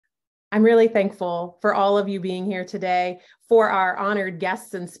I'm really thankful for all of you being here today, for our honored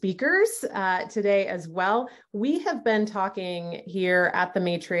guests and speakers today as well. We have been talking here at the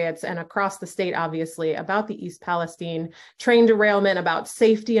Matriots and across the state, obviously, about the East Palestine train derailment, about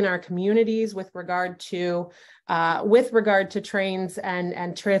safety in our communities with regard to trains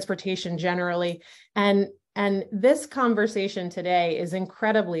and transportation generally. And this conversation today is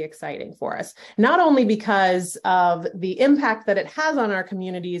incredibly exciting for us, not only because of the impact that it has on our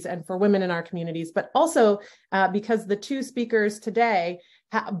communities and for women in our communities, but also because the two speakers today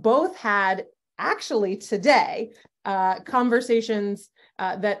both had actually today conversations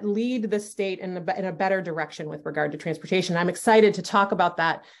that lead the state in a better direction with regard to transportation. I'm excited to talk about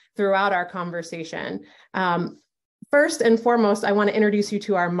that throughout our conversation. First and foremost, I want to introduce you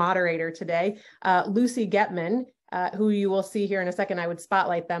to our moderator today, Lucy Getman, who you will see here in a second. I would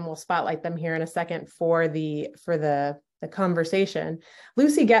spotlight them. We'll spotlight them here in a second for the conversation.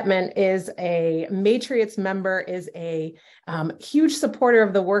 Lucy Getman is a Matriots member, is a huge supporter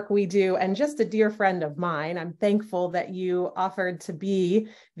of the work we do, and just a dear friend of mine. I'm thankful that you offered to be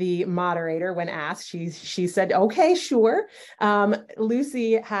the moderator when asked. She said, okay, sure.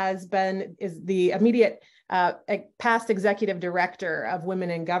 Lucy is the immediate past executive director of Women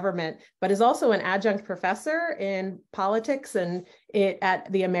in Government, but is also an adjunct professor in politics and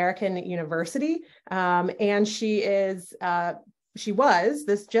at the American University. And she was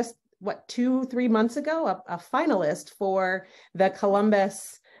this just 2-3 months ago, a finalist for the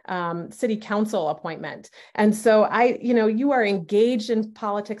Columbus city council appointment. And so you are engaged in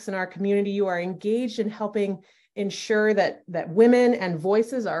politics in our community. You are engaged in helping ensure that women and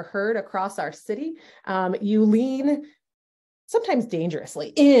voices are heard across our city. You lean sometimes dangerously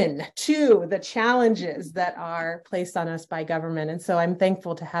into the challenges that are placed on us by government. And so I'm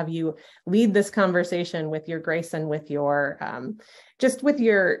thankful to have you lead this conversation with your grace and with your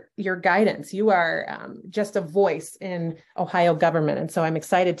your guidance. You are just a voice in Ohio government. And so I'm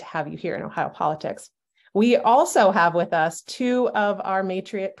excited to have you here in Ohio politics. We also have with us two of our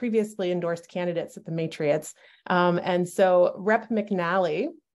previously endorsed candidates at the Matriots. And so Rep. McNally,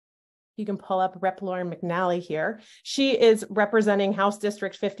 you can pull up Rep. Lauren McNally here. She is representing House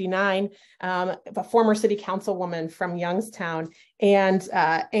District 59, a former city councilwoman from Youngstown, and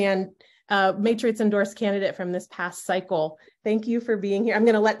Matriots endorsed candidate from this past cycle. Thank you for being here. I'm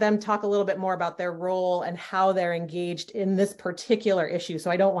going to let them talk a little bit more about their role and how they're engaged in this particular issue. So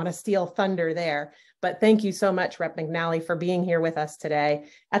I don't want to steal thunder there, but thank you so much, Rep. McNally, for being here with us today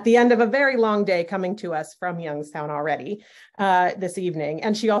at the end of a very long day coming to us from Youngstown already this evening.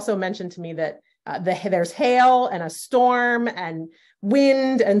 And she also mentioned to me that there's hail and a storm and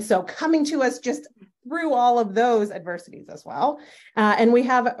wind. And so coming to us just through all of those adversities as well. And we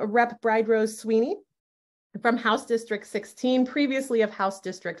have Rep. Bride Rose Sweeney from House District 16, previously of House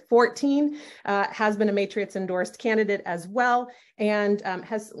District 14, has been a Matriots endorsed candidate as well, and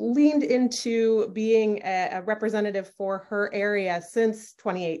has leaned into being a representative for her area since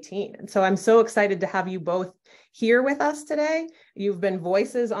 2018. And so I'm so excited to have you both here with us today. You've been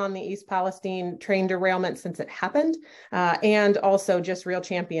voices on the East Palestine train derailment since it happened, and also just real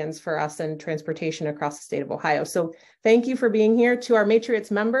champions for us in transportation across the state of Ohio. So thank you for being here. To our Matriots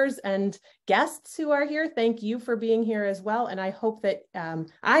members and guests who are here, thank you for being here as well. And I hope that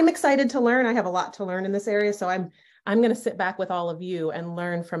I'm excited to learn. I have a lot to learn in this area, so I'm going to sit back with all of you and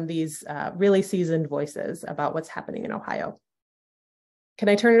learn from these really seasoned voices about what's happening in Ohio. Can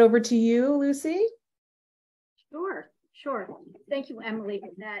I turn it over to you, Lucy? Sure. Thank you, Emily,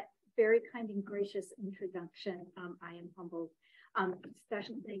 for that very kind and gracious introduction. I am humbled.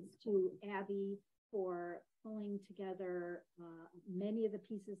 Special thanks to Abby for pulling together many of the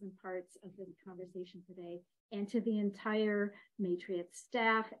pieces and parts of this conversation today, and to the entire Matriots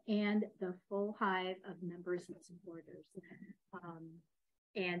staff and the full hive of members and supporters.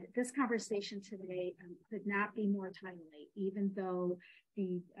 And this conversation today could not be more timely, even though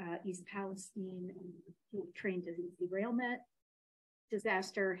the East Palestine train derailment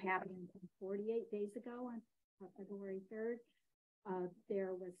disaster happened 48 days ago on February 3rd.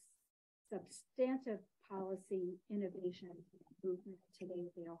 There was substantive policy innovation movement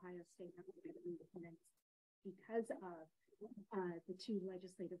today at the Ohio Statehouse because of the two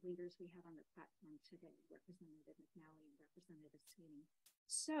legislative leaders we have on the platform today, Representative McNally and Representative Sweeney.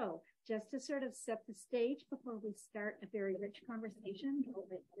 So just to sort of set the stage before we start a very rich conversation,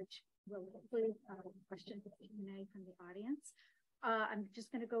 which will include questions and Q&A from the audience, I'm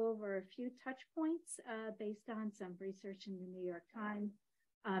just going to go over a few touch points based on some research in the New York Times.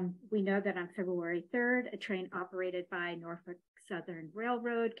 We know that on February 3rd, a train operated by Norfolk Southern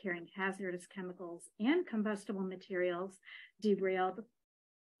Railroad carrying hazardous chemicals and combustible materials derailed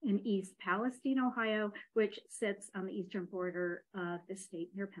in East Palestine, Ohio, which sits on the eastern border of the state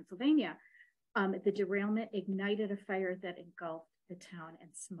near Pennsylvania. The derailment ignited a fire that engulfed the town in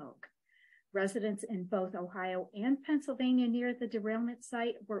smoke. Residents in both Ohio and Pennsylvania near the derailment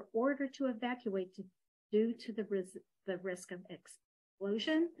site were ordered to evacuate due to the risk of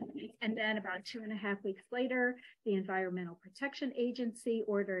explosion. And then about 2.5 weeks later, the Environmental Protection Agency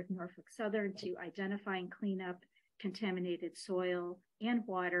ordered Norfolk Southern to identify and clean up contaminated soil and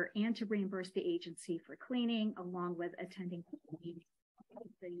water, and to reimburse the agency for cleaning, along with attending meetings.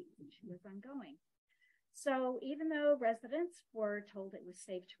 The issue was ongoing. So even though residents were told it was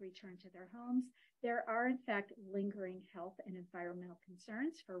safe to return to their homes, there are in fact lingering health and environmental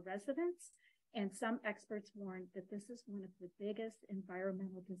concerns for residents. And some experts warned that this is one of the biggest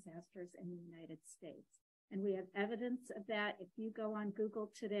environmental disasters in the United States. And we have evidence of that. If you go on Google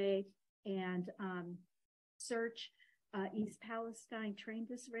today and search East Palestine train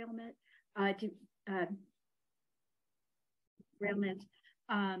derailment,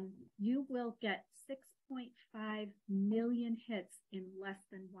 you will get 6.5 million hits in less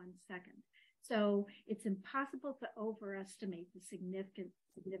than 1 second. So it's impossible to overestimate the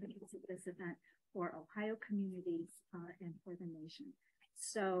significance of this event for Ohio communities and for the nation.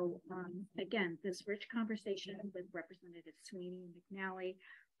 So again, this rich conversation with Representative Sweeney and McNally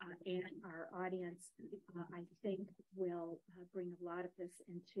and our audience, I think will bring a lot of this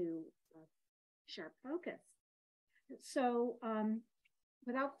into sharp focus. So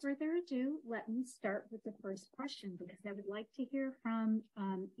without further ado, let me start with the first question, because I would like to hear from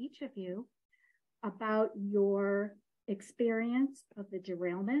each of you about your experience of the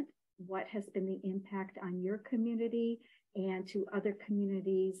derailment, what has been the impact on your community and to other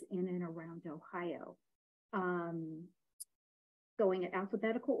communities in and around Ohio. Going in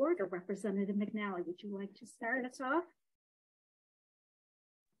alphabetical order, Representative McNally, would you like to start us off?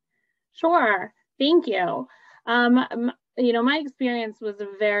 Sure, thank you. You know, my experience was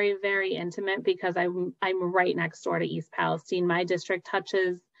very, very intimate because I'm right next door to East Palestine. My district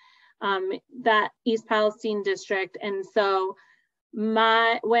touches that East Palestine district, and so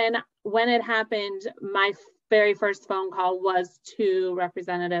when it happened, my very first phone call was to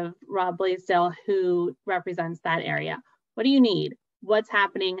Representative Rob Blaisdell, who represents that area. What do you need? What's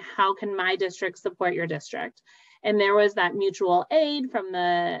happening? How can my district support your district? And there was that mutual aid from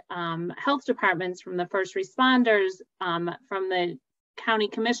the health departments, from the first responders, from the county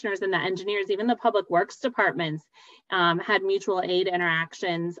commissioners and the engineers, even the public works departments had mutual aid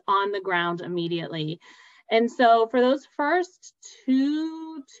interactions on the ground immediately. And so for those first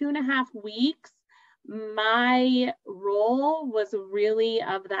 2.5 weeks, my role was really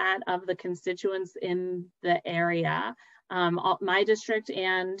of the constituents in the area, my district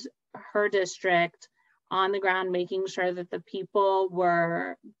and her district, on the ground, making sure that the people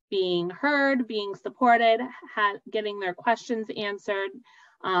were being heard, being supported, getting their questions answered,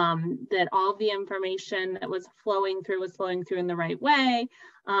 that all the information that was flowing through in the right way,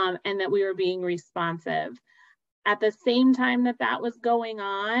 and that we were being responsive. At the same time that was going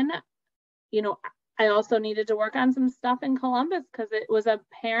on, you know, I also needed to work on some stuff in Columbus because it was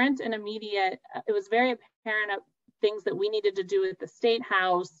apparent and immediate. It was very apparent of things that we needed to do at the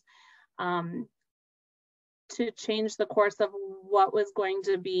Statehouse to change the course of what was going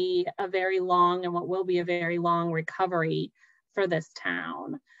to be a very long and what will be a very long recovery for this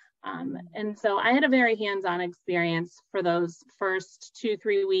town. And so I had a very hands-on experience for those first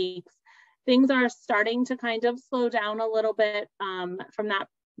 2-3 weeks. Things are starting to kind of slow down a little bit from that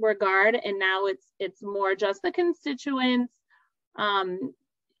regard, and now it's more just the constituents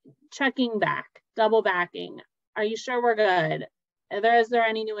checking back, double backing. Are you sure we're good? Is there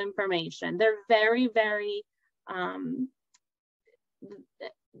any new information? They're very, very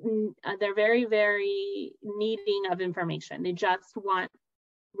needing of information. They just want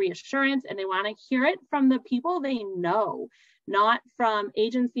reassurance, and they want to hear it from the people they know, not from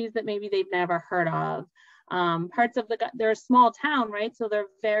agencies that maybe they've never heard of. They're a small town, right? So they're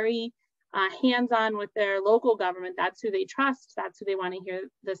very hands-on with their local government. That's who they trust. That's who they want to hear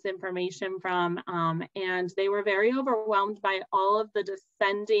this information from. And they were very overwhelmed by all of the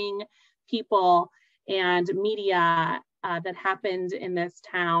descending people and media that happened in this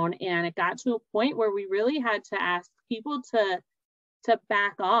town. And it got to a point where we really had to ask people to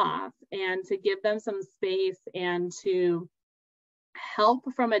back off and to give them some space and to help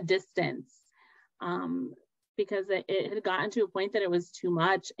from a distance, because it had gotten to a point that it was too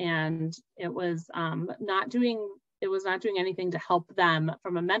much, and it was not doing anything to help them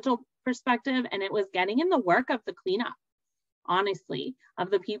from a mental perspective, and it was getting in the work of the cleanup, honestly, of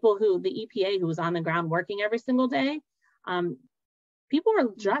the people the EPA who was on the ground working every single day. people were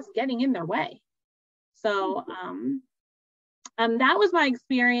just getting in their way. So that was my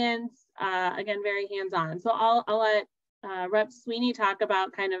experience. Again, very hands-on. So I'll let Rep. Sweeney talk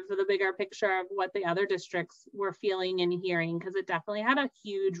about kind of the bigger picture of what the other districts were feeling and hearing, because it definitely had a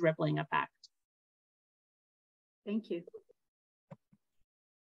huge rippling effect. Thank you.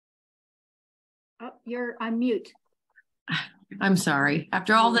 Oh, you're on mute. I'm sorry.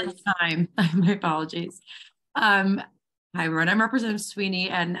 After all this time, my apologies. Hi, everyone. I'm Representative Sweeney,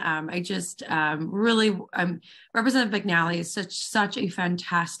 and I just Representative McNally is such a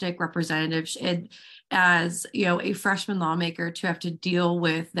fantastic representative. As a freshman lawmaker, to have to deal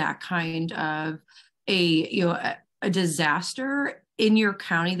with that kind of a disaster in your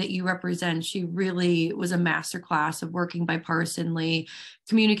county that you represent. She really was a masterclass of working bipartisanly,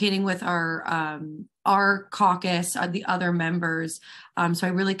 communicating with our caucus, the other members. So I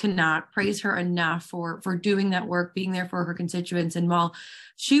really cannot praise her enough for doing that work, being there for her constituents. And while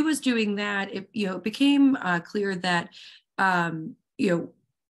she was doing that, it became clear that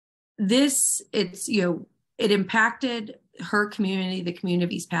it impacted her community, the community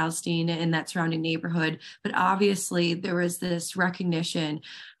of East Palestine and that surrounding neighborhood. But obviously there was this recognition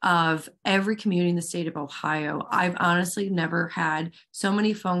of every community in the state of Ohio. I've honestly never had so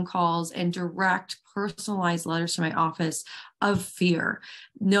many phone calls and direct personalized letters to my office of fear,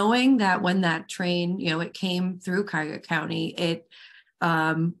 knowing that when that train, it came through Cuyahoga County, it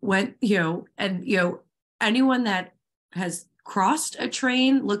went, anyone that has crossed a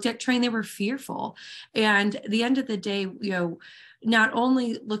train, looked at train, they were fearful. And at the end of the day, not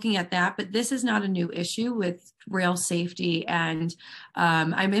only looking at that, but this is not a new issue with rail safety. And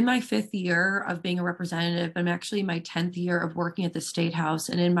I'm in my 5th year of being a representative. I'm actually in my 10th year of working at the Statehouse.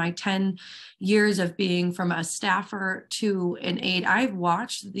 And in my 10 years of being from a staffer to an aide, I've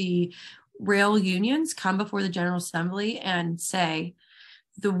watched the rail unions come before the General Assembly and say,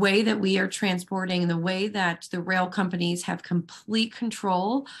 the way that we are transporting, the way that the rail companies have complete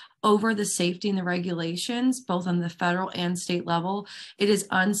control over the safety and the regulations, both on the federal and state level, it is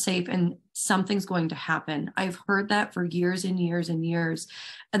unsafe and something's going to happen. I've heard that for years and years and years.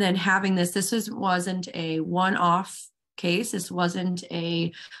 And then having this wasn't a one-off case. This wasn't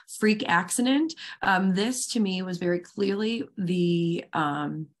a freak accident. This to me was very clearly the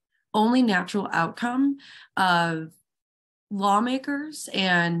only natural outcome of lawmakers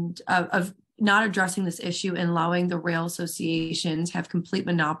and of not addressing this issue and allowing the rail associations have complete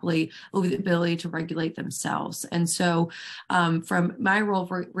monopoly over the ability to regulate themselves. And so from my role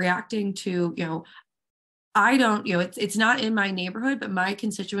reacting to, I don't, it's not in my neighborhood, but my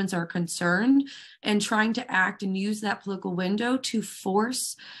constituents are concerned, and trying to act and use that political window to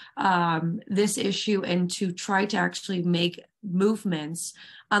force this issue and to try to actually make movements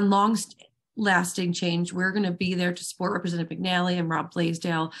on lasting change. We're going to be there to support Representative McNally and Rob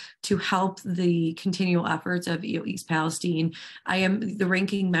Blaisdell to help the continual efforts of East Palestine. I am the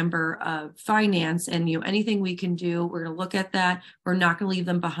ranking member of finance, and anything we can do, we're going to look at that. We're not going to leave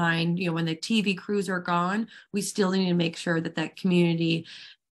them behind. When the TV crews are gone, we still need to make sure that that community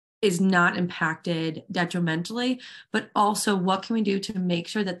is not impacted detrimentally, but also what can we do to make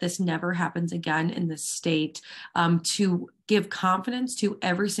sure that this never happens again in the state, to give confidence to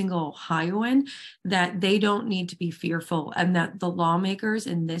every single Ohioan that they don't need to be fearful, and that the lawmakers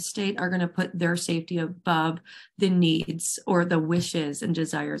in this state are going to put their safety above the needs or the wishes and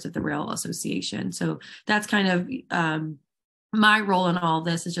desires of the Rail Association. So that's kind of my role in all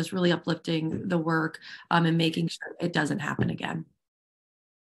this, is just really uplifting the work and making sure it doesn't happen again.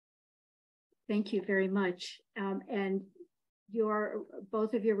 Thank you very much. And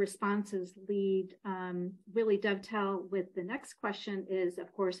both of your responses really dovetail with the next question is,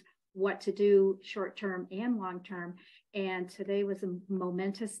 of course, what to do short-term and long-term. And today was a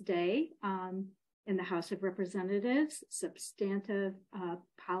momentous day in the House of Representatives. Substantive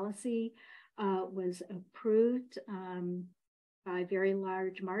policy was approved by very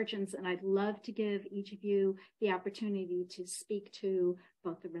large margins. And I'd love to give each of you the opportunity to speak to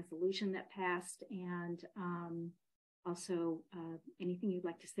both the resolution that passed and also anything you'd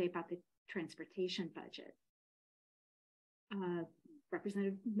like to say about the transportation budget.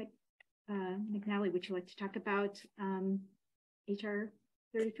 Representative McNally, would you like to talk about HR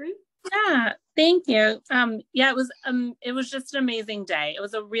 33? Yeah, thank you. Yeah, it was just an amazing day. It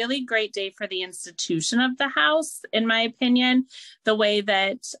was a really great day for the institution of the House, in my opinion. The way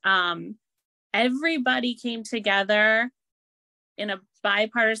that everybody came together in a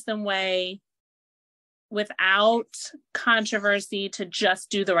bipartisan way without controversy to just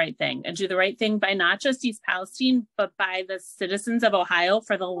do the right thing, and do the right thing by not just East Palestine, but by the citizens of Ohio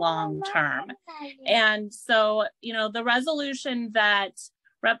for the long term. And so, you know, the resolution that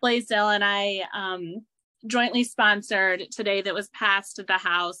Rep. Blaisdell and I jointly sponsored today that was passed at the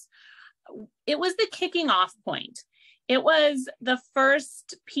House, it was the kicking off point. It was the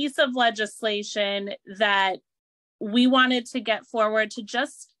first piece of legislation that we wanted to get forward to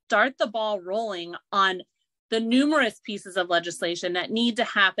just start the ball rolling on the numerous pieces of legislation that need to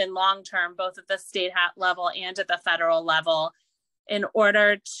happen long-term, both at the state level and at the federal level, in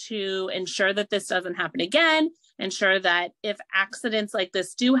order to ensure that this doesn't happen again, ensure that if accidents like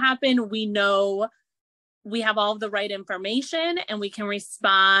this do happen, we know we have all of the right information and we can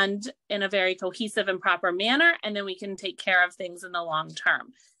respond in a very cohesive and proper manner, and then we can take care of things in the long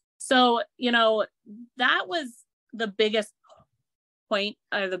term. So, you know, that was the biggest point,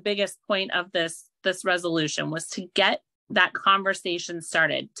 or the biggest point of this resolution, was to get that conversation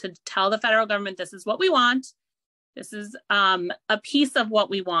started, to tell the federal government, this is what we want. This is a piece of what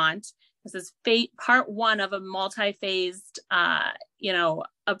we want. This is part one of a multi-phased, you know,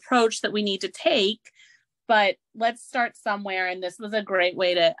 approach that we need to take. But let's start somewhere, and this was a great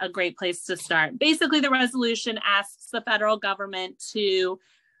place to start. Basically, the resolution asks the federal government to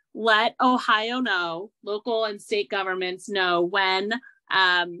let Ohio know, local and state governments know, when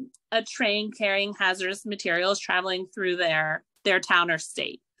a train carrying hazardous materials traveling through their town or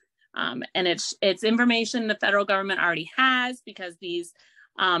state. And it's information the federal government already has, because these,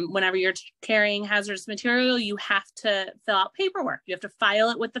 whenever you're carrying hazardous material, you have to fill out paperwork. You have to file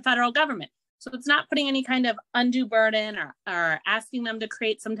it with the federal government. So it's not putting any kind of undue burden or asking them to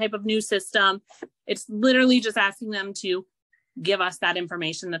create some type of new system. It's literally just asking them to give us that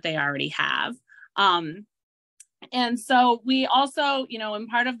information that they already have. And so we also, you know, in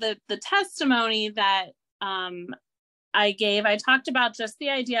part of the testimony that I gave, I talked about just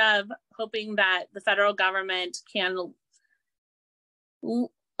the idea of hoping that the federal government can,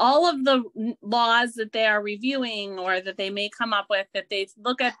 all of the laws that they are reviewing or that they may come up with, that they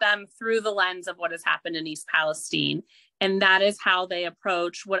look at them through the lens of what has happened in East Palestine. And that is how they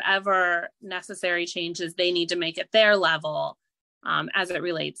approach whatever necessary changes they need to make at their level as it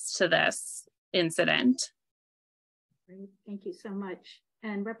relates to this incident. Great. Thank you so much.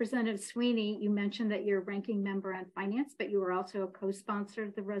 And Representative Sweeney, you mentioned that you're ranking member on finance, but you were also a co-sponsor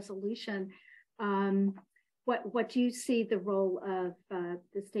of the resolution. What do you see the role of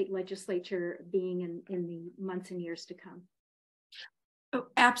the state legislature being in the months and years to come? Oh,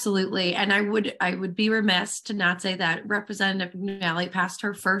 absolutely. And I would be remiss to not say that Representative McNally passed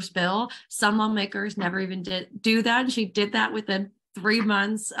her first bill. Some lawmakers never even did do that. And she did that within 3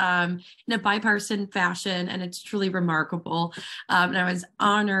 months in a bipartisan fashion, and it's truly remarkable. And I was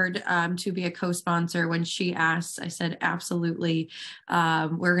honored to be a co-sponsor. When she asked, I said, absolutely,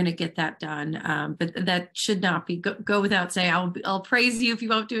 we're going to get that done. But that should not be go without saying. I'll praise you if you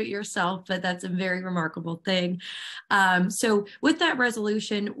won't do it yourself, but that's a very remarkable thing. So with that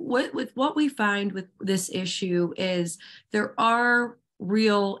resolution, what we find with this issue is there are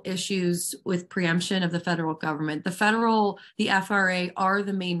real issues with preemption of the federal government. The FRA are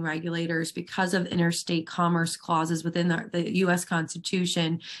the main regulators because of interstate commerce clauses within the U.S.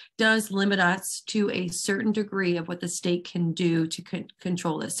 Constitution does limit us to a certain degree of what the state can do to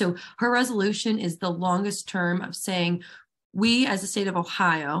control this. So her resolution is the longest term of saying we as the state of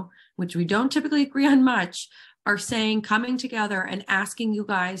Ohio, which we don't typically agree on much, are saying coming together and asking you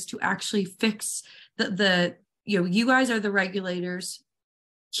guys to actually fix you guys are the regulators,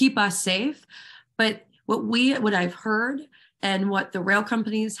 keep us safe. But what I've heard and what the rail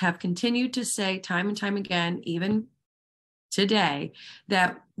companies have continued to say time and time again, even today,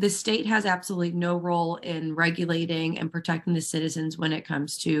 that the state has absolutely no role in regulating and protecting the citizens when it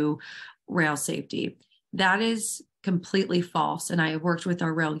comes to rail safety. That is completely false. And I have worked with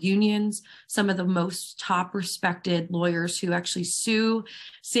our rail unions, some of the most top respected lawyers who actually sue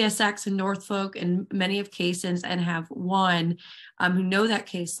CSX and Norfolk in many of cases and have won, who know that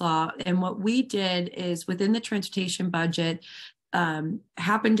case law. And what we did is within the transportation budget,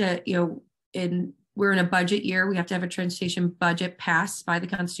 happened to, we're in a budget year. We have to have a transportation budget passed by the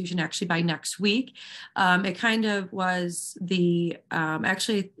Constitution actually by next week. It kind of was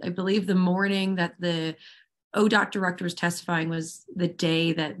actually, I believe the morning that the ODOT director was testifying was the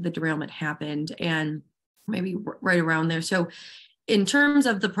day that the derailment happened, and maybe right around there. So in terms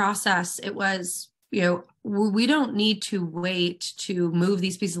of the process, it was, we don't need to wait to move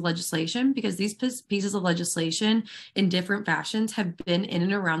these pieces of legislation, because these pieces of legislation in different fashions have been in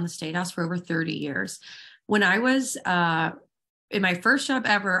and around the State House for over 30 years. When I was in my first job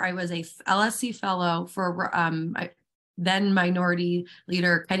ever, I was a LSC fellow for then minority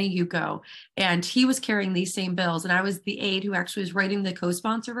leader Kenny Yuko, and he was carrying these same bills, and I was the aide who actually was writing the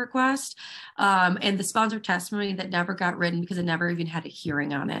co-sponsor request and the sponsor testimony that never got written because it never even had a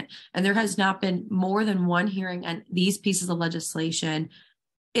hearing on it. And there has not been more than one hearing on these pieces of legislation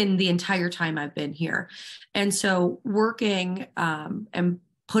in the entire time I've been here. And so working and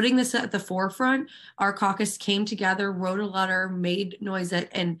putting this at the forefront, our caucus came together, wrote a letter, made noise,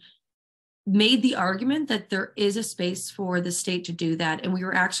 and made the argument that there is a space for the state to do that. And we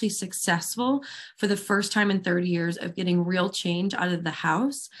were actually successful for the first time in 30 years of getting real change out of the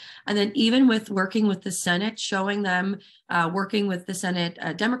House. And then even with working with the Senate, showing them, working with the Senate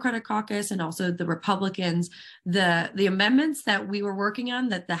Democratic caucus and also the Republicans, the amendments that we were working on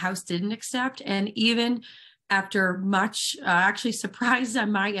that the House didn't accept. And even after much actually surprised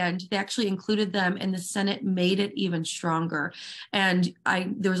on my end, they actually included them and the Senate made it even stronger. And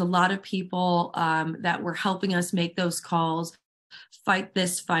there was a lot of people that were helping us make those calls, fight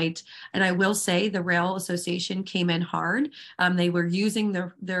this fight. And I will say the Rail Association came in hard. They were using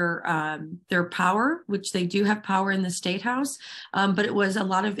their power, which they do have power in the State House, but it was a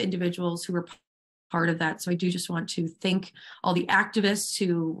lot of individuals who were part of that. So I do just want to thank all the activists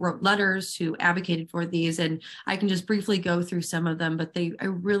who wrote letters, who advocated for these, and I can just briefly go through some of them, but I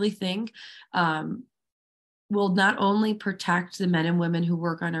really think will not only protect the men and women who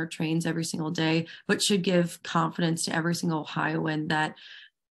work on our trains every single day, but should give confidence to every single Ohioan that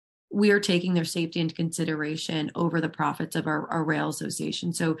we are taking their safety into consideration over the profits of our rail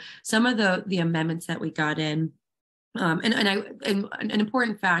association. So some of the amendments that we got in, and an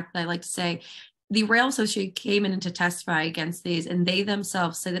important fact that I like to say, the Rail Association came in to testify against these, and they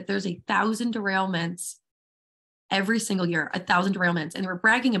themselves say that there's 1,000 derailments every single year, 1,000 derailments. And they were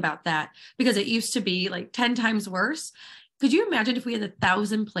bragging about that because it used to be like 10 times worse. Could you imagine if we had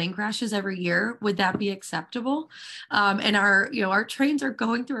 1,000 plane crashes every year? Would that be acceptable? And our trains are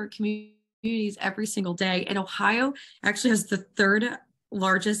going through our communities every single day. And Ohio actually has the third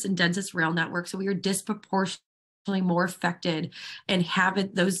largest and densest rail network. So we are disproportionately more affected and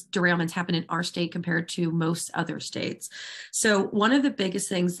those derailments happen in our state compared to most other states. So one of the biggest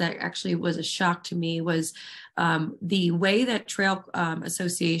things that actually was a shock to me was the way that trail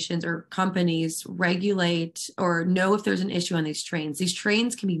associations or companies regulate or know if there's an issue on these trains. These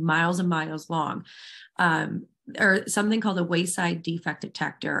trains can be miles and miles long. Or something called a wayside defect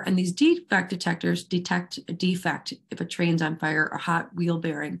detector. And these defect detectors detect a defect if a train's on fire or hot wheel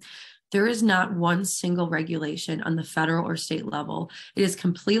bearing. There is not one single regulation on the federal or state level. It is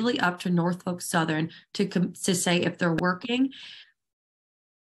completely up to Norfolk Southern to say if they're working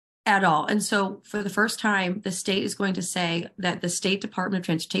at all. And so for the first time, the state is going to say that the State Department of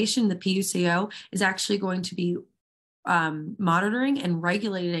Transportation, the PUCO, is actually going to be monitoring and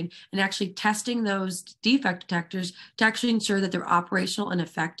regulating and actually testing those defect detectors to actually ensure that they're operational and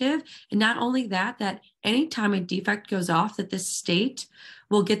effective. And not only that, that anytime a defect goes off, that the state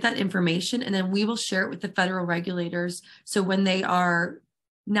will get that information and then we will share it with the federal regulators. So when they are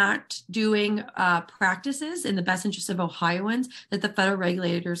not doing practices in the best interest of Ohioans, that the federal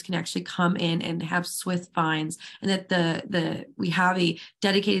regulators can actually come in and have swift fines, and that we have a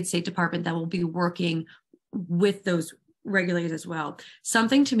dedicated State Department that will be working with those regulators as well.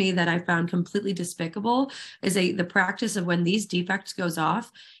 Something to me that I found completely despicable is the practice of when these defects goes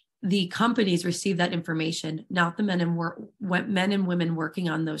off, the companies receive that information, not the men and women working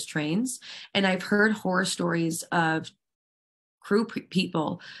on those trains. And I've heard horror stories of crew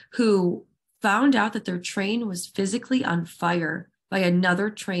people who found out that their train was physically on fire by another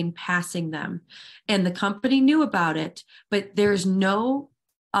train passing them. And the company knew about it, but there's no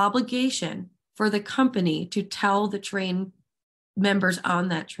obligation for the company to tell the train members on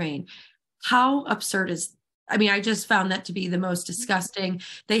that train. How absurd is I just found that to be the most disgusting.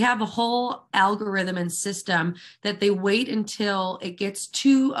 They have a whole algorithm and system that they wait until it gets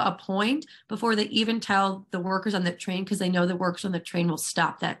to a point before they even tell the workers on the train, because they know the workers on the train will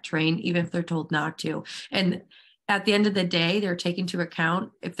stop that train, even if they're told not to. And at the end of the day, they're taking into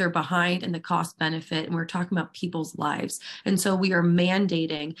account if they're behind and the cost benefit. And we're talking about people's lives. And so we are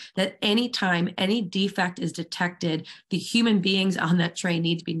mandating that anytime any defect is detected, the human beings on that train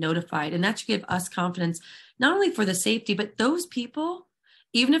need to be notified. And that should give us confidence, not only for the safety, but those people,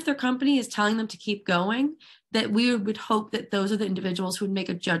 even if their company is telling them to keep going, that we would hope that those are the individuals who would make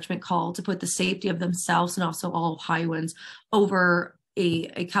a judgment call to put the safety of themselves and also all Ohioans over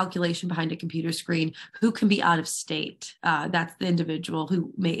a calculation behind a computer screen who can be out of state. That's the individual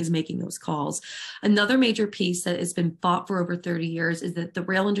who is making those calls. Another major piece that has been fought for over 30 years is that the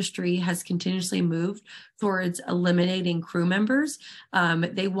rail industry has continuously moved towards eliminating crew members.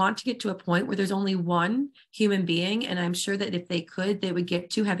 They want to get to a point where there's only one human being, and I'm sure that if they could, they would get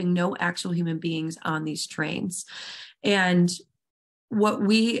to having no actual human beings on these trains. And what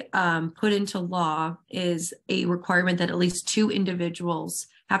we put into law is a requirement that at least 2 individuals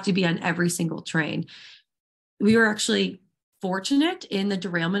have to be on every single train. We were actually fortunate in the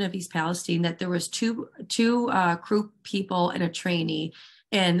derailment of East Palestine that there was two crew people and a trainee,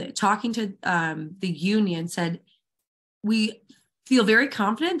 and talking to the union said, we feel very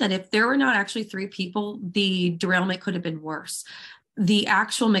confident that if there were not actually 3 people, the derailment could have been worse. The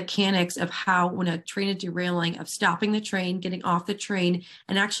actual mechanics of how, when a train is derailing, of stopping the train, getting off the train,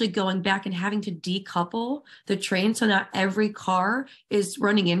 and actually going back and having to decouple the train so not every car is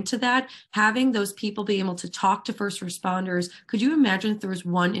running into that, having those people be able to talk to first responders. Could you imagine if there was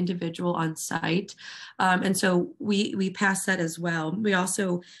one individual on site? And so we passed that as well. We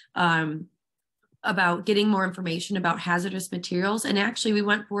also about getting more information about hazardous materials. And actually we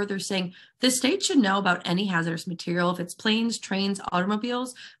went further saying the state should know about any hazardous material. If it's planes, trains,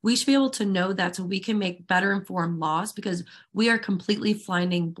 automobiles, we should be able to know that so we can make better informed laws, because we are completely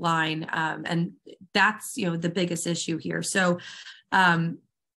flying blind. And that's, the biggest issue here. So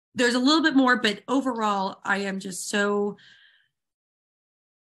there's a little bit more, but overall, I am just so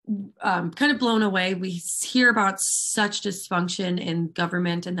kind of blown away. We hear about such dysfunction in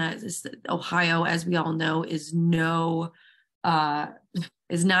government, and that is Ohio, as we all know, is not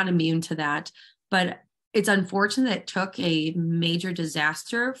immune to that. But it's unfortunate that it took a major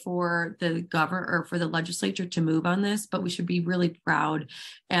disaster for the for the legislature to move on this, but we should be really proud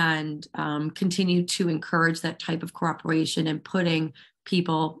and continue to encourage that type of cooperation and putting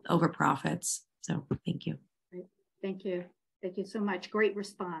people over profits. So thank you. Great. Thank you. Thank you so much. Great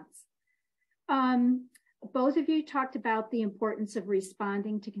response. Both of you talked about the importance of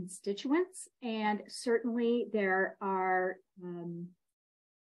responding to constituents, and certainly there are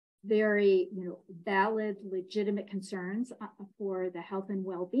very valid, legitimate concerns for the health and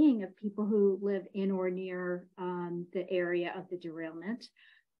well-being of people who live in or near the area of the derailment.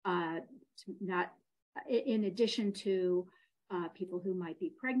 Not in addition to people who might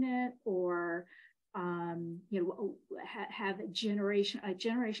be pregnant or have a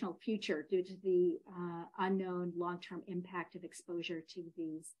generational future due to the unknown long-term impact of exposure to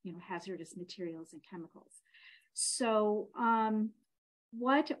these, hazardous materials and chemicals. So,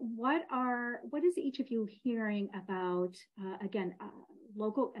 what is each of you hearing about? Again,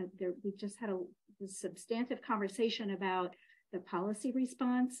 local. We've just had a substantive conversation about the policy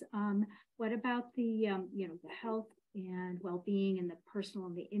response. What about the the health and well-being and the personal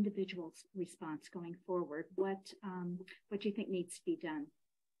and the individual's response going forward? What do you think needs to be done?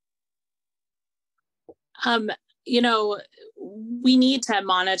 We need to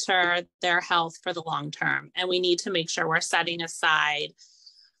monitor their health for the long term, and we need to make sure we're setting aside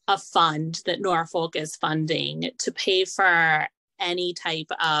a fund that Norfolk is funding to pay for any type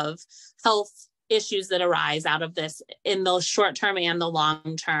of health issues that arise out of this in the short term and the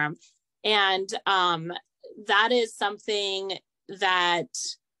long term. And that is something that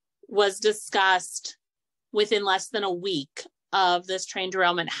was discussed within less than a week of this train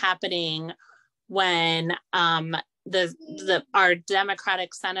derailment happening, when our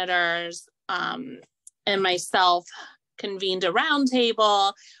Democratic senators and myself convened a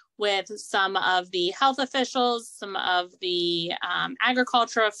roundtable with some of the health officials, some of the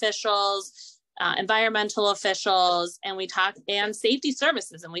agriculture officials, environmental officials, and safety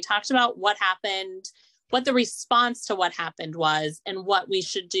services, and we talked about what happened, what the response to what happened was, and what we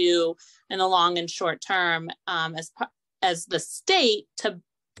should do in the long and short term as the state to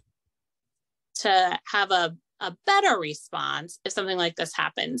have a better response if something like this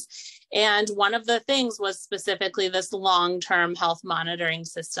happens. And one of the things was specifically this long-term health monitoring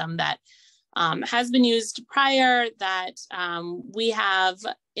system that has been used prior, that we have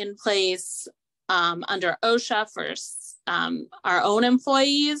in place under OSHA for our own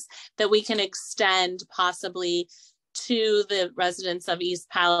employees, that we can extend possibly to the residents of East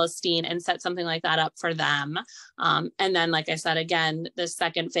Palestine and set something like that up for them. And then, like I said, again, the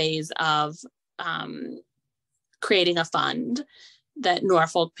second phase of creating a fund that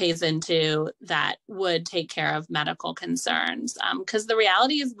Norfolk pays into that would take care of medical concerns. Because the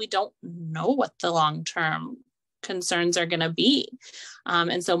reality is we don't know what the long-term concerns are going to be.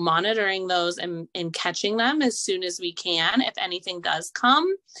 And so monitoring those and catching them as soon as we can, if anything does come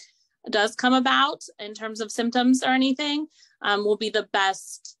about in terms of symptoms or anything, will be the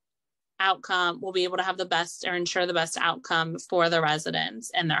best outcome, will be able to have the best or ensure the best outcome for the residents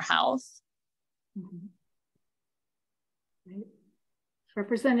and their health. Mm-hmm. Right.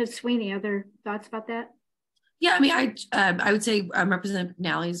 Representative Sweeney, other thoughts about that? Yeah, I mean, I would say Representative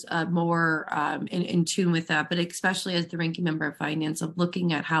McNally's more in tune with that, but especially as the ranking member of finance, of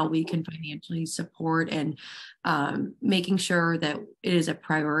looking at how we can financially support and making sure that it is a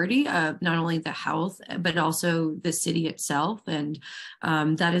priority of not only the health, but also the city itself. And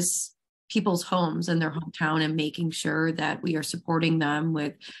that is people's homes and their hometown, and making sure that we are supporting them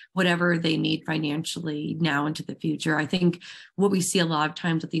with whatever they need financially now into the future. I think what we see a lot of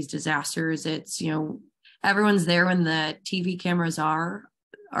times with these disasters, it's, everyone's there when the TV cameras are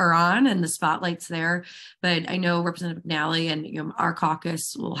on and the spotlight's there. But I know Representative McNally and our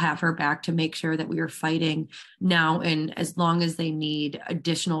caucus will have her back to make sure that we are fighting now, and as long as they need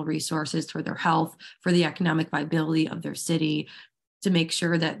additional resources for their health, for the economic viability of their city, to make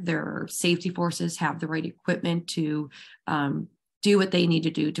sure that their safety forces have the right equipment to do what they need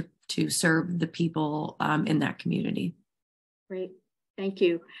to do to serve the people in that community. Great, thank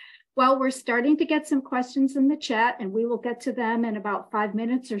you. Well, we're starting to get some questions in the chat, and we will get to them in about 5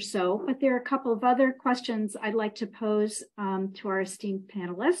 minutes or so, but there are a couple of other questions I'd like to pose to our esteemed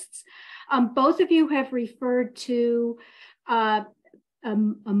panelists. Both of you have referred to a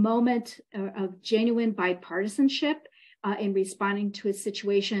moment of genuine bipartisanship in responding to a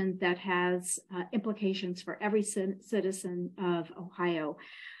situation that has implications for every citizen of Ohio.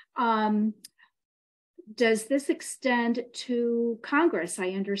 Does this extend to Congress? I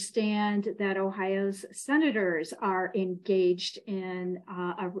understand that Ohio's senators are engaged in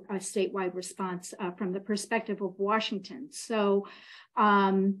a statewide response from the perspective of Washington. So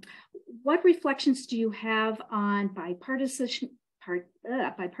what reflections do you have on bipartisanship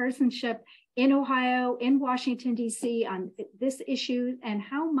in Ohio, in Washington, D.C. on this issue, and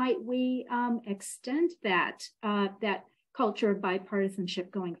how might we extend that culture of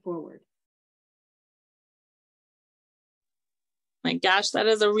bipartisanship going forward? My gosh, that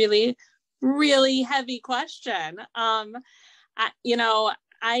is a really, really heavy question.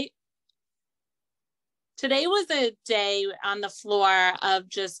 Today was a day on the floor of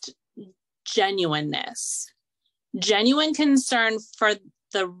just genuineness, genuine concern for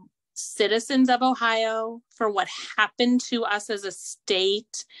the citizens of Ohio, for what happened to us as a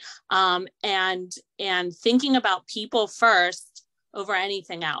state, and thinking about people first over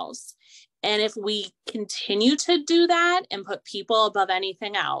anything else. And if we continue to do that and put people above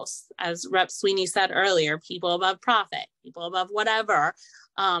anything else, as Rep. Sweeney said earlier, people above profit, people above whatever,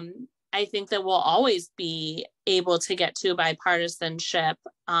 I think that we'll always be able to get to bipartisanship.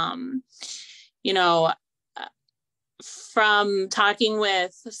 From talking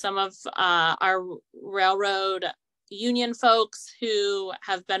with some of our railroad union folks who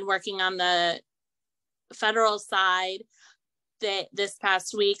have been working on the federal side, this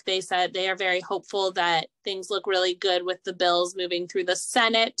past week, they said they are very hopeful that things look really good with the bills moving through the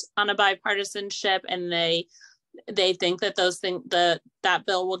Senate on a bipartisanship, and they think that that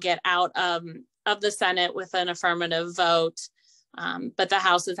bill will get out of the Senate with an affirmative vote. But the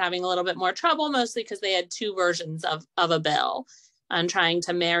House is having a little bit more trouble, mostly because they had two versions of a bill and trying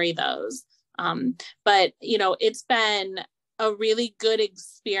to marry those. But it's been a really good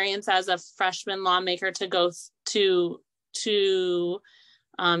experience as a freshman lawmaker to go to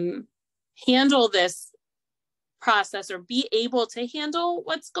handle this process, or be able to handle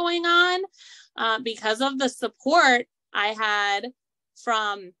what's going on, because of the support I had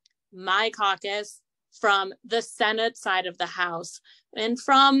from my caucus, from the Senate side of the House, and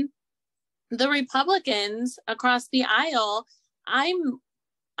from the Republicans across the aisle. I'm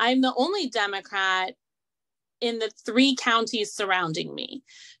the only Democrat in the 3 counties surrounding me.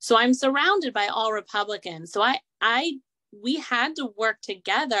 So I'm surrounded by all Republicans. So we had to work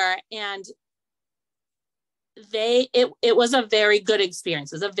together, and it was a very good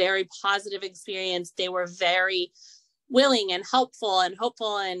experience. It was a very positive experience. They were very willing and helpful and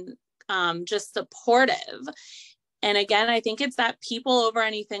hopeful and just supportive. And again, I think it's that people over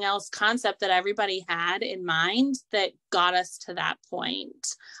anything else concept that everybody had in mind that got us to that point.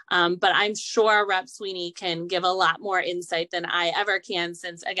 But I'm sure Rep. Sweeney can give a lot more insight than I ever can,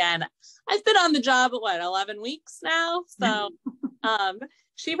 since, again, I've been on the job, 11 weeks now? So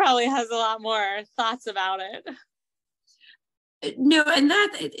she probably has a lot more thoughts about it. No, and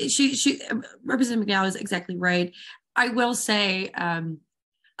that she Representative McNally is exactly right. I will say,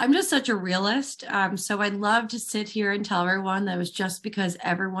 I'm just such a realist. So I'd love to sit here and tell everyone that it was just because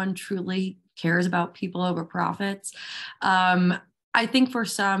everyone truly cares about people over profits. I think for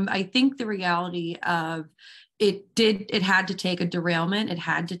some, the reality of it had to take a derailment. It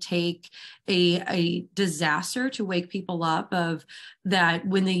had to take a disaster to wake people up of that,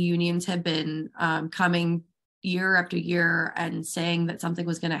 when the unions had been coming year after year and saying that something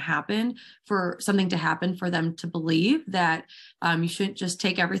was going to happen, for something to happen for them to believe that you shouldn't just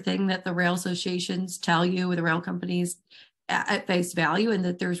take everything that the rail associations tell you, or the rail companies, at face value, and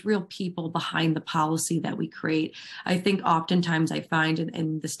that there's real people behind the policy that we create. I think oftentimes I find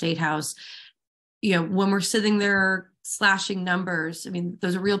in the State House, when we're sitting there slashing numbers, I mean,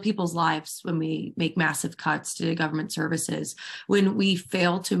 those are real people's lives when we make massive cuts to government services, when we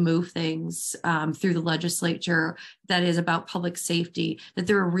fail to move things through the legislature that is about public safety, that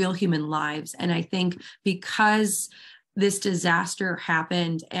there are real human lives. And I think because this disaster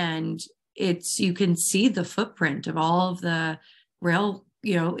happened, and you can see the footprint of all of the rail,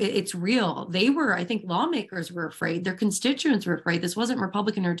 it's real. I think lawmakers were afraid, their constituents were afraid. This wasn't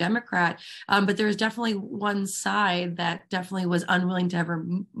Republican or Democrat, but there's definitely one side that definitely was unwilling to ever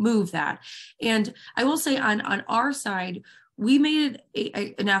move that. And I will say on our side, we made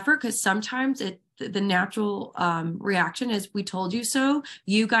an effort, because sometimes the natural reaction is, we told you so,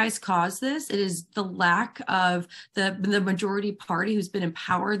 you guys caused this. It is the lack of the majority party who's been in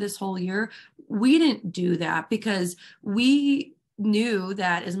power this whole year. We didn't do that, because we knew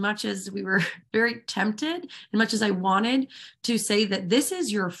that, as much as we were very tempted, as much as I wanted to say that this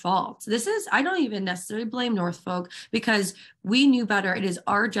is your fault, I don't even necessarily blame Norfolk, because we knew better. It is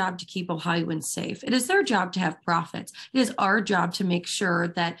our job to keep Ohioans safe. It is their job to have profits. It is our job to make sure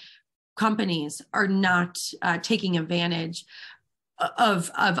that companies are not taking advantage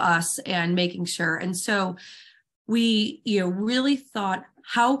of us and making sure. And so we really thought,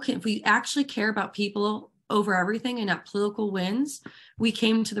 if we actually care about people over everything and not political wins, we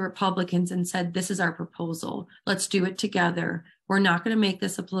came to the Republicans and said, this is our proposal. Let's do it together. We're not going to make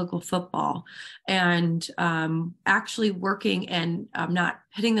this a political football. And actually working and not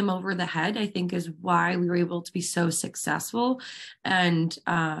hitting them over the head, I think, is why we were able to be so successful. And,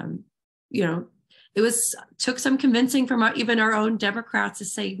 took some convincing from even our own Democrats to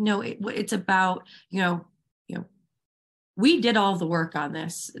say, no, it's about, we did all the work on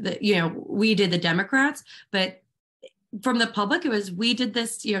this, we did, the Democrats, but from the public, it was, we did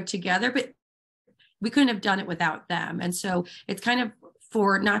this, together, but we couldn't have done it without them. And so it's kind of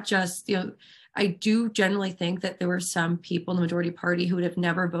for not just, I do generally think that there were some people in the majority party who would have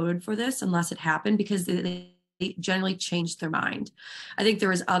never voted for this unless it happened, because they generally changed their mind. I think there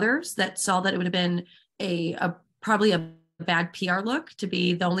was others that saw that it would have been probably a bad PR look to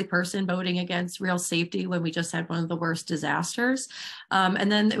be the only person voting against rail safety when we just had one of the worst disasters.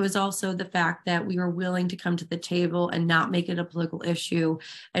 And then it was also the fact that we were willing to come to the table and not make it a political issue,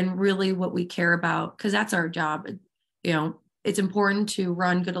 and really what we care about, because that's our job. It's important to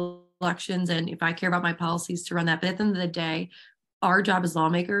run good elections, and if I care about my policies, to run that. But at the end of the day, our job as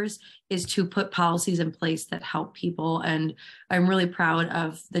lawmakers is to put policies in place that help people. And I'm really proud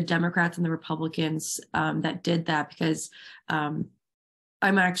of the Democrats and the Republicans that did that, because I'm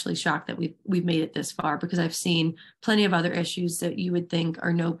actually shocked that we've made it this far, because I've seen plenty of other issues that you would think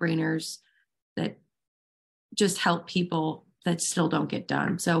are no-brainers that just help people that still don't get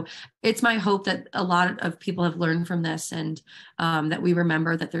done. So it's my hope that a lot of people have learned from this, and that we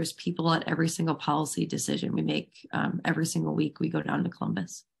remember that there's people at every single policy decision we make every single week we go down to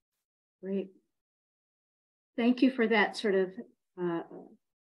Columbus. Great. Thank you for that sort of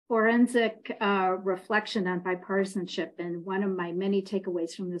forensic reflection on bipartisanship. And one of my many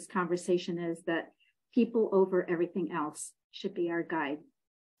takeaways from this conversation is that people over everything else should be our guide.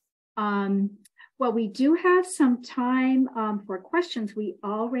 Well, we do have some time for questions. We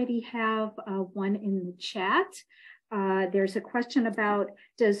already have one in the chat. There's a question about,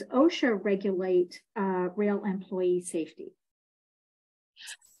 does OSHA regulate rail employee safety?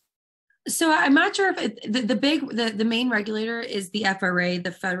 So I'm not sure if the main regulator is the FRA,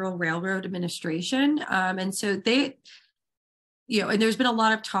 the Federal Railroad Administration. And so they, and there's been a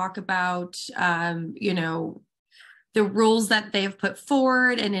lot of talk about, the rules that they have put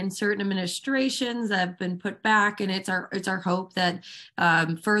forward, and in certain administrations that have been put back. And it's our hope that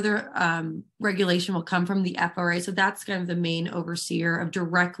further regulation will come from the FRA. So that's kind of the main overseer of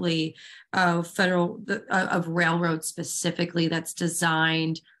directly of railroads specifically, that's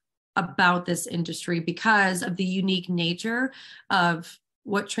designed about this industry because of the unique nature of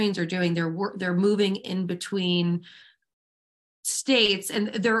what trains are doing. They're moving in between states, and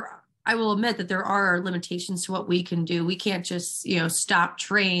I will admit that there are limitations to what we can do. We can't just, stop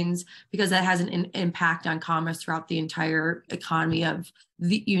trains, because that has an impact on commerce throughout the entire economy of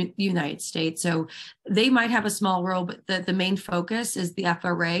the United States. So they might have a small role, but the main focus is the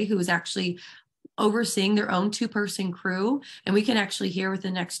FRA, who is actually overseeing their own 2-person crew. And we can actually hear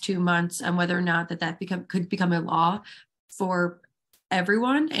within the next 2 months on whether or not that could become a law for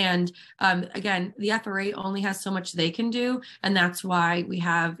everyone. And again, the FRA only has so much they can do. And that's why we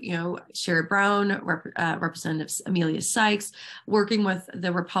have, Sherrod Brown, Representative Amelia Sykes, working with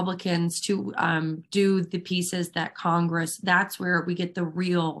the Republicans to do the pieces that Congress, that's where we get the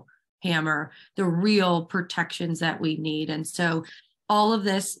real hammer, the real protections that we need. And so all of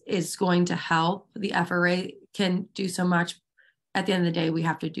this is going to help. The FRA can do so much. At the end of the day, we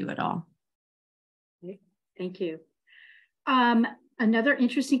have to do it all. Thank you. Another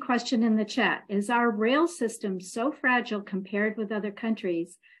interesting question in the chat: is our rail system so fragile compared with other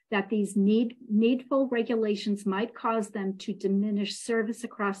countries that these needful regulations might cause them to diminish service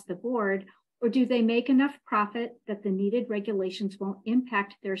across the board, or do they make enough profit that the needed regulations won't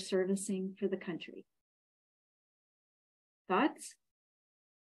impact their servicing for the country? Thoughts?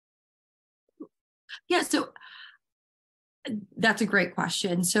 Yeah, so that's a great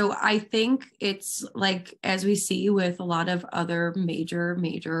question. So I think it's like, as we see with a lot of other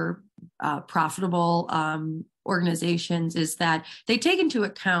major profitable organizations, is that they take into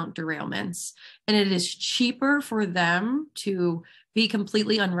account derailments, and it is cheaper for them to be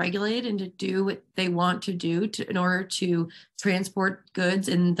completely unregulated and to do what they want to do in order to transport goods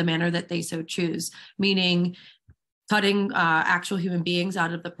in the manner that they so choose, meaning cutting actual human beings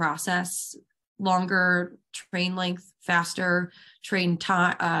out of the process, longer train length, faster train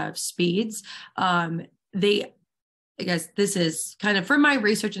speeds. I guess this is kind of from my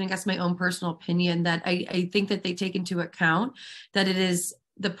research and I guess my own personal opinion, that I think that they take into account that it is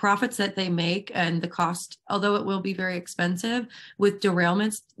the profits that they make and the cost, although it will be very expensive with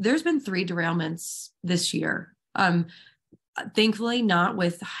derailments. There's been 3 derailments this year. Thankfully not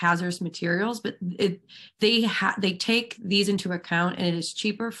with hazardous materials, but they take these into account, and it is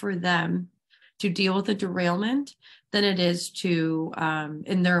cheaper for them to deal with a derailment than it is to,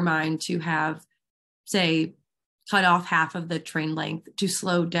 in their mind, to have, say, cut off half of the train length, to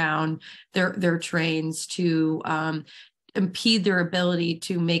slow down their trains, to impede their ability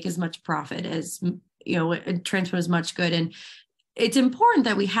to make as much profit as, and transport as much good. And it's important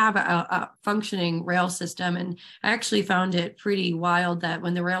that we have a functioning rail system. And I actually found it pretty wild that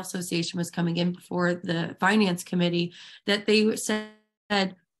when the Rail Association was coming in before the Finance Committee, that they said,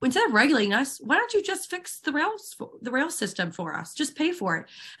 instead of regulating us, why don't you just fix the rail system for us? Just pay for it.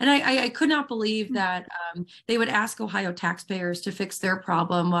 And I could not believe that they would ask Ohio taxpayers to fix their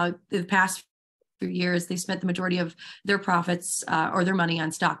problem, while the past few years they spent the majority of their profits or their money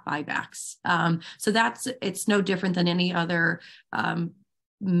on stock buybacks. So it's no different than any other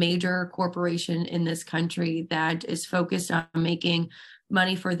major corporation in this country that is focused on making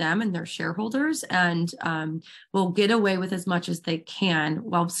money for them and their shareholders, and will get away with as much as they can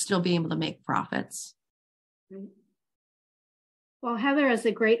while still being able to make profits. Well, Heather has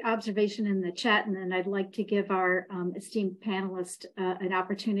a great observation in the chat, and then I'd like to give our esteemed panelist an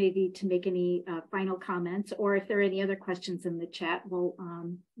opportunity to make any final comments, or if there are any other questions in the chat,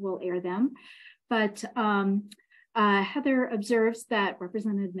 we'll air them. But Heather observes that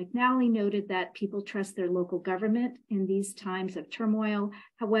Representative McNally noted that people trust their local government in these times of turmoil.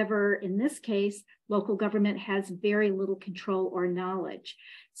 However, in this case, local government has very little control or knowledge.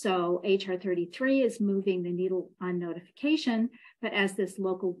 So HR 33 is moving the needle on notification, but as this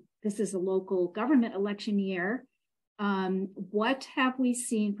is a local government election year, what have we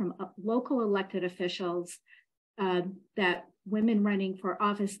seen from local elected officials that women running for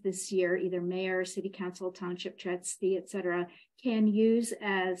office this year, either mayor, city council, township trustee, et cetera, can use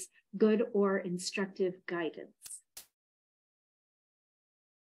as good or instructive guidance?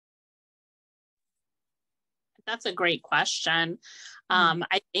 That's a great question.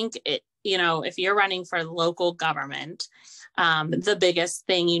 I think if you're running for local government, the biggest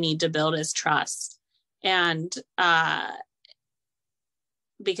thing you need to build is trust. And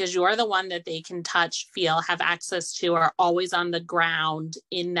because you're the one that they can touch, feel, have access to, are always on the ground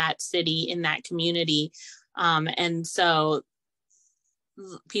in that city, in that community. And so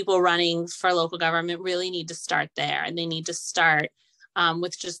people running for local government really need to start there, and they need to start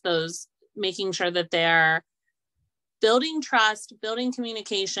with just those, making sure that they're building trust, building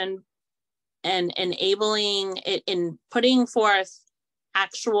communication, and enabling it in putting forth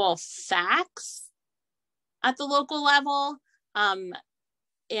actual facts at the local level,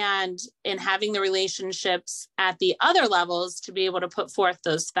 and in having the relationships at the other levels to be able to put forth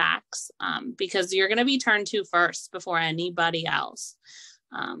those facts, because you're going to be turned to first before anybody else.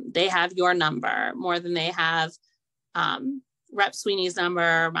 They have your number more than they have Rep. Sweeney's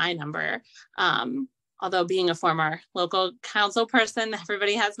number, my number. although being a former local council person,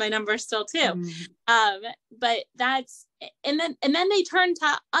 everybody has my number still too. But that's, and then they turn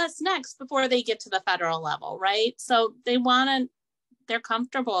to us next before they get to the federal level, right? So they're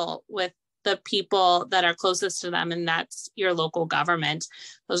comfortable with the people that are closest to them, and that's your local government.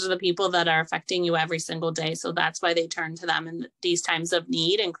 Those are the people that are affecting you every single day. So that's why they turn to them in these times of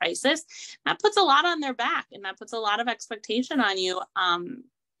need and crisis. That puts a lot on their back, and that puts a lot of expectation on you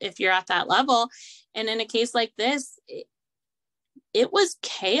if you're at that level. And in a case like this, it was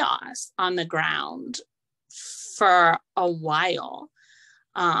chaos on the ground for a while.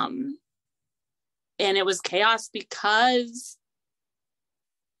 And it was chaos because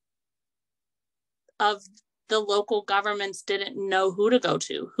of the local governments didn't know who to go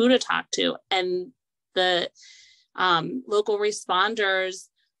to, who to talk to. And the local responders,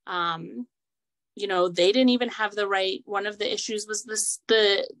 they didn't even have the right. One of the issues was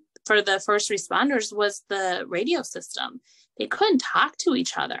for the first responders was the radio system. They couldn't talk to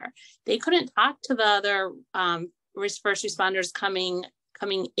each other. They couldn't talk to the other first responders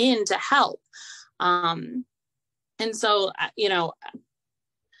coming in to help. And so,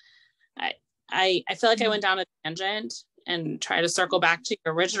 I feel like I went down a tangent and try to circle back to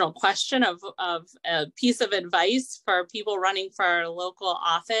your original question of a piece of advice for people running for local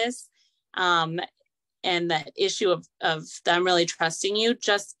office, and that issue of them really trusting you.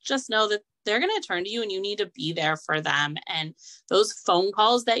 Just know that they're going to turn to you, and you need to be there for them. And those phone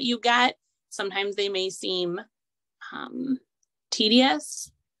calls that you get, sometimes they may seem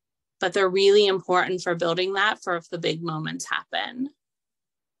tedious, but they're really important for building that for if the big moments happen.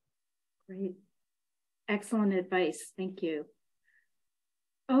 Great. Excellent advice. Thank you.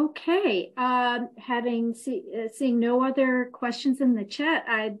 Okay. Seeing no other questions in the chat,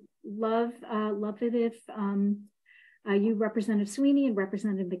 I'd love it if you, Representative Sweeney and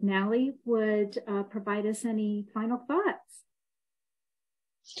Representative McNally, would provide us any final thoughts.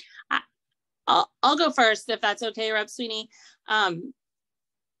 I'll go first, if that's okay, Rep Sweeney,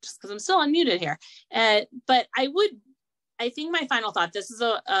 just because I'm still unmuted here. But I think my final thought, this is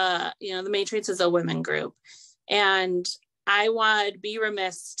the Matriots is a women group, and I would be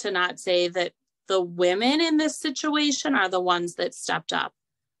remiss to not say that the women in this situation are the ones that stepped up.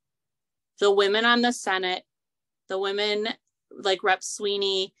 The women on the Senate, the women like Rep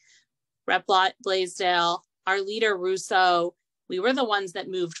Sweeney, Rep Blaisdell, our leader Russo, we were the ones that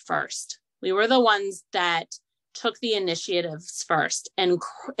moved first. We were the ones that took the initiatives first and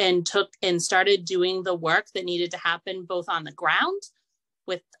started doing the work that needed to happen both on the ground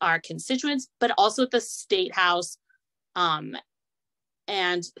with our constituents, but also at the state house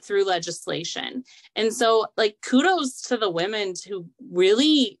and through legislation. And so kudos to the women who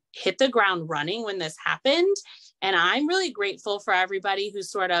really hit the ground running when this happened. And I'm really grateful for everybody who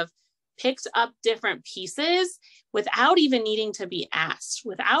sort of picked up different pieces without even needing to be asked,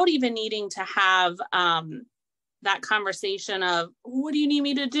 without even needing to have that conversation of, what do you need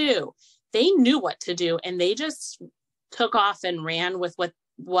me to do? They knew what to do, and they just took off and ran with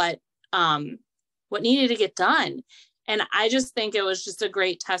what needed to get done. And I just think it was just a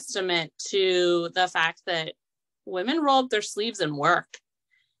great testament to the fact that women roll up their sleeves and work.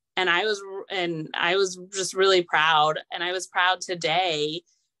 And I was just really proud. And I was proud today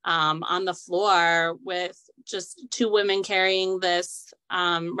on the floor with just two women carrying this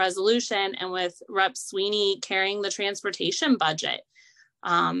resolution, and with Rep Sweeney carrying the transportation budget.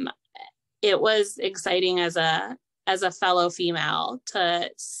 It was exciting as a fellow female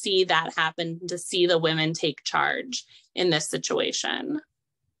to see that happen, to see the women take charge in this situation.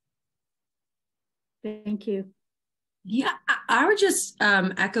 Thank you. Yeah, I would just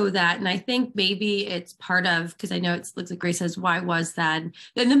echo that. And I think maybe it's part of, because I know it looks like Grace says, why was that?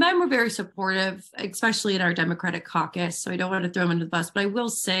 And the men were very supportive, especially in our Democratic caucus. So I don't want to throw them under the bus, but I will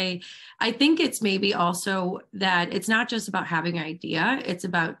say, I think it's maybe also that it's not just about having an idea, it's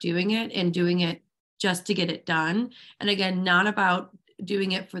about doing it and doing it just to get it done. And again, not about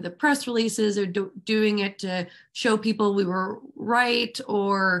doing it for the press releases or doing it to show people we were right,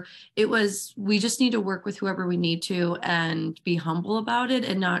 or we just need to work with whoever we need to and be humble about it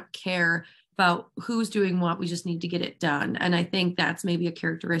and not care about who's doing what. We just need to get it done. And I think that's maybe a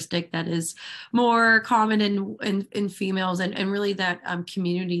characteristic that is more common in females and really that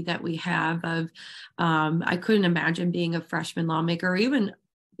community that we have of, I couldn't imagine being a freshman lawmaker, or even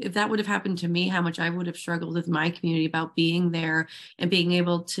if that would have happened to me, how much I would have struggled with my community about being there and being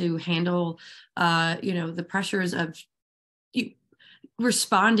able to handle, the pressures of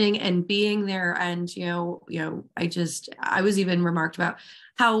responding and being there. And, I was even remarked about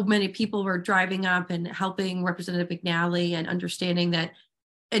how many people were driving up and helping Representative McNally and understanding that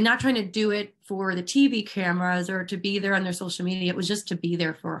and not trying to do it for the TV cameras or to be there on their social media. It was just to be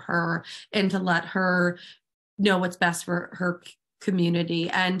there for her and to let her know what's best for her community.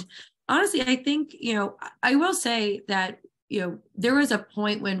 And honestly, I think, I will say that, there was a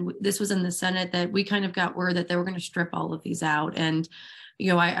point when this was in the Senate that we kind of got word that they were going to strip all of these out. And,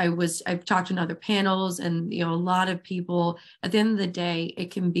 I've talked in other panels and, a lot of people at the end of the day,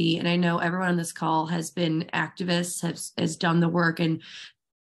 it can be, and I know everyone on this call has been activists, has done the work. And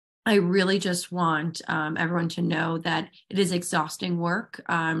I really just want everyone to know that it is exhausting work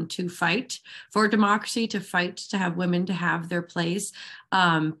to fight for democracy, to fight to have women to have their place.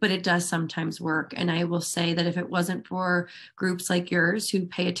 But it does sometimes work. And I will say that if it wasn't for groups like yours who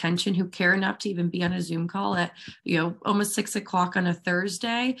pay attention, who care enough to even be on a Zoom call at, almost 6 o'clock on a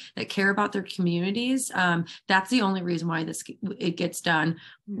Thursday, that care about their communities, that's the only reason why it gets done.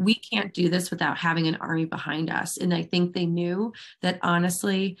 We can't do this without having an army behind us. And I think they knew that,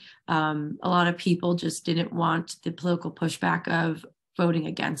 honestly, a lot of people just didn't want the political pushback of voting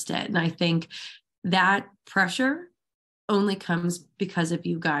against it. And I think that pressure only comes because of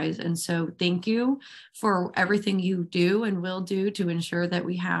you guys. And so thank you for everything you do and will do to ensure that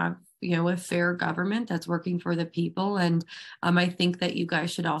we have, a fair government that's working for the people. And I think that you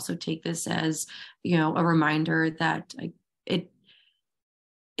guys should also take this as, a reminder that it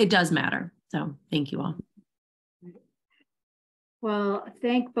does matter. So thank you all. Well,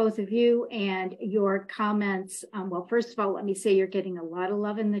 thank both of you and your comments. Well, first of all, let me say you're getting a lot of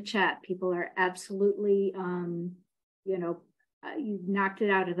love in the chat. People are absolutely, you've knocked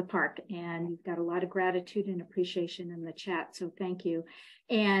it out of the park, and you've got a lot of gratitude and appreciation in the chat. So thank you.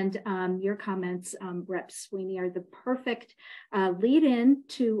 And your comments, Rep. Sweeney, are the perfect lead-in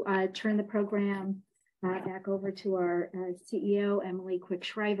to turn the program back over to our CEO, Emily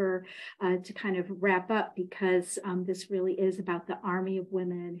Quick-Schreiber, to kind of wrap up, because this really is about the army of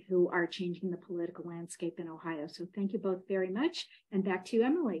women who are changing the political landscape in Ohio. So thank you both very much. And back to you,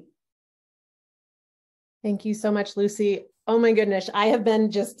 Emily. Thank you so much, Lucy. Oh my goodness, I have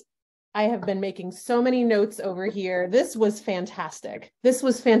been making so many notes over here. This was fantastic. This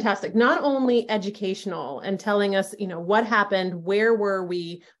was fantastic. Not only educational and telling us, what happened, where were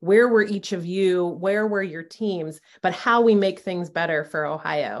we, where were each of you, where were your teams, but how we make things better for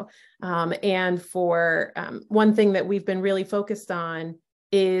Ohio. And for one thing that we've been really focused on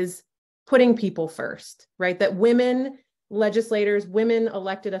is putting people first, right? That women legislators, women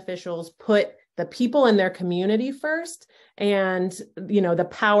elected officials put the people in their community first, and the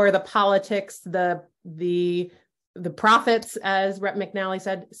power, the politics, the profits, as Rep. McNally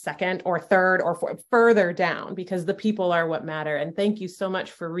said, second or third or further down, because the people are what matter. And thank you so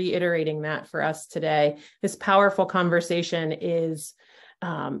much for reiterating that for us today. This powerful conversation is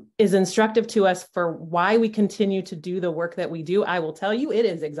instructive to us for why we continue to do the work that we do. I will tell you, it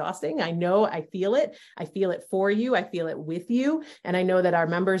is exhausting. I know, I feel it. I feel it for you. I feel it with you. And I know that our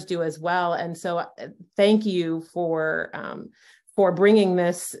members do as well. And so thank you for bringing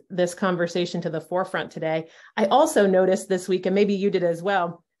this conversation to the forefront today. I also noticed this week, and maybe you did as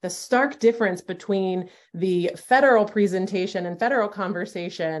well, the stark difference between the federal presentation and federal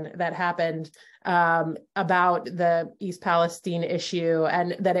conversation that happened about the East Palestine issue,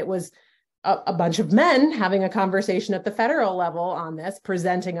 and that it was a bunch of men having a conversation at the federal level on this,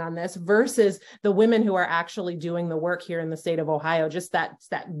 presenting on this, versus the women who are actually doing the work here in the state of Ohio. Just that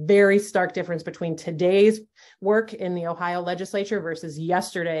very stark difference between today's work in the Ohio legislature versus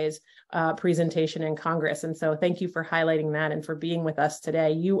yesterday's presentation in Congress. And so thank you for highlighting that and for being with us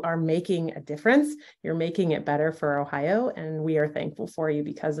today. You are making a difference. You're making it better for Ohio, and we are thankful for you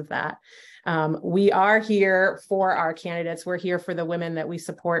because of that. We are here for our candidates. We're here for the women that we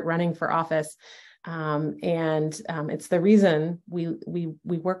support running for office. It's the reason we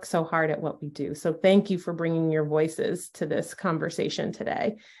work so hard at what we do. So thank you for bringing your voices to this conversation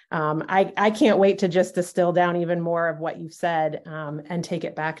today. I can't wait to just distill down even more of what you've said and take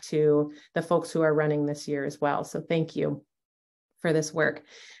it back to the folks who are running this year as well. So thank you for this work.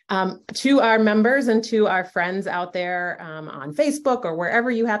 To our members and to our friends out there on Facebook or wherever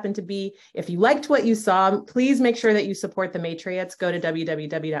you happen to be, if you liked what you saw, please make sure that you support the Matriots. Go to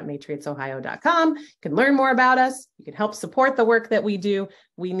www.matriotsohio.com. You can learn more about us. You can help support the work that we do.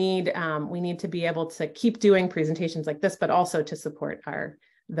 We need to be able to keep doing presentations like this, but also to support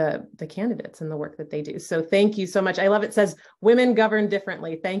the candidates and the work that they do. So thank you so much. I love it says women govern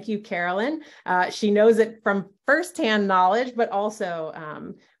differently. Thank you, Carolyn. She knows it from firsthand knowledge, but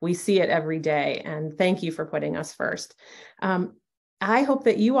also we see it every day. And thank you for putting us first. I hope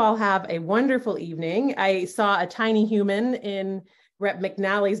that you all have a wonderful evening. I saw a tiny human in Rep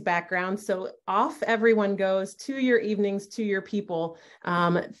McNally's background. So off everyone goes to your evenings, to your people,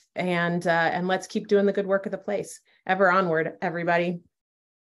 and let's keep doing the good work of the place. Ever onward, everybody.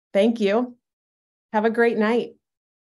 Thank you. Have a great night.